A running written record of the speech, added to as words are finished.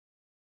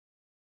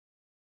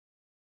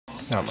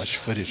Not much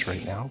footage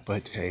right now,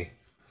 but hey,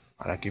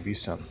 why not give you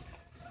some?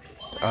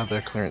 The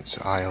other clearance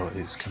aisle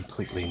is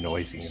completely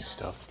noisy and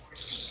stuff.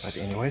 But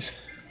anyways,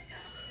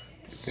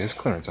 this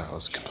clearance aisle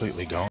is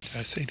completely gone.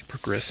 Did I say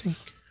progressing?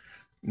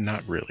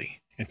 Not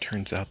really. It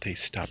turns out they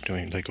stopped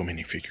doing Lego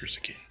minifigures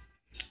again.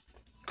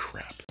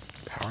 Crap.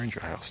 Power Ranger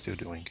aisle still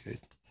doing good.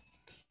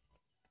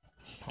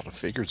 All the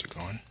figures are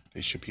gone.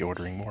 They should be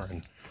ordering more.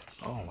 And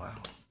oh wow,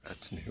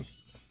 that's new.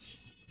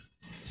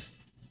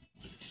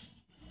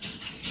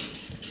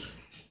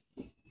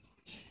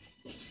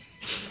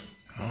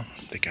 Oh,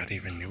 they got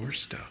even newer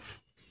stuff.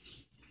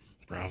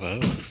 Bravo.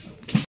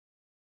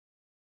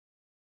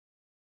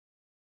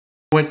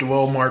 Went to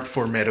Walmart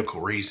for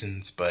medical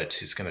reasons, but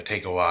it's gonna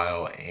take a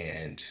while,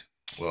 and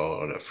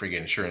well, the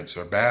freaking insurance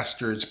are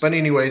bastards. But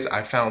anyways,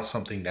 I found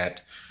something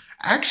that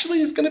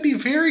actually is gonna be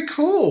very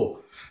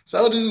cool.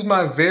 So this is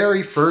my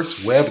very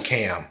first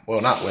webcam.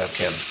 Well, not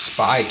webcam,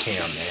 spy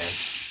cam, man.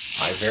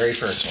 My very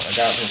first one. I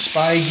got some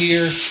spy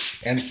gear,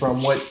 and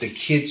from what the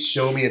kids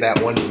showed me in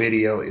that one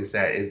video is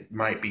that it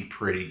might be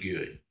pretty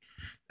good.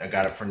 I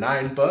got it for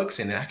 $9,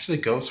 and it actually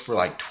goes for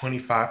like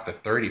 25 to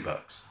 30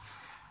 bucks.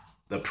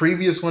 The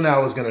previous one I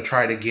was going to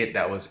try to get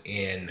that was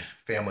in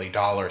Family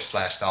Dollar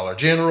 / Dollar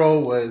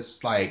General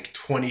was like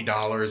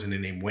 $20, and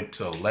then they went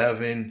to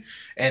 $11,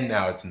 and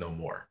now it's no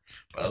more.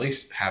 But at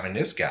least having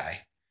this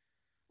guy,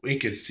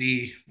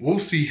 we'll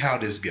see how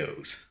this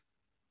goes.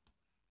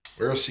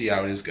 We'll see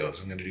how this goes.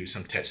 I'm going to do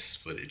some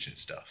test footage and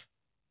stuff.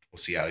 We'll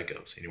see how it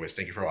goes. Anyways,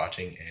 thank you for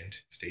watching, and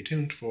stay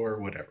tuned for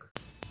whatever.